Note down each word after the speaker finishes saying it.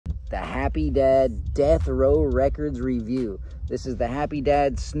the Happy Dad Death Row Records review. This is the Happy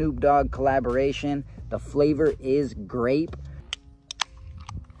Dad Snoop Dogg collaboration. The flavor is grape.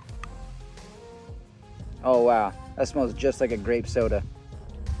 Oh wow, that smells just like a grape soda.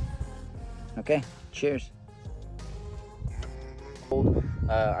 Okay, cheers.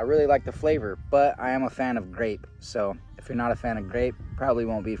 I really like the flavor, but I am a fan of grape. So if you're not a fan of grape, probably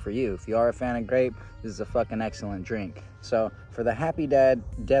won't be for you. If you are a fan of grape, this is a fucking excellent drink. So for the Happy Dad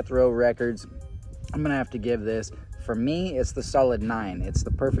Death Row Records, I'm gonna have to give this, for me, it's the solid 9. It's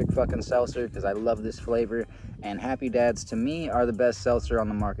the perfect fucking seltzer because I love this flavor, and Happy Dads to me are the best seltzer on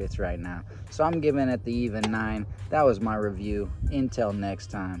the markets right now. So I'm giving it the even 9. That was my review. Until next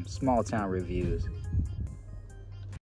time, small town reviews.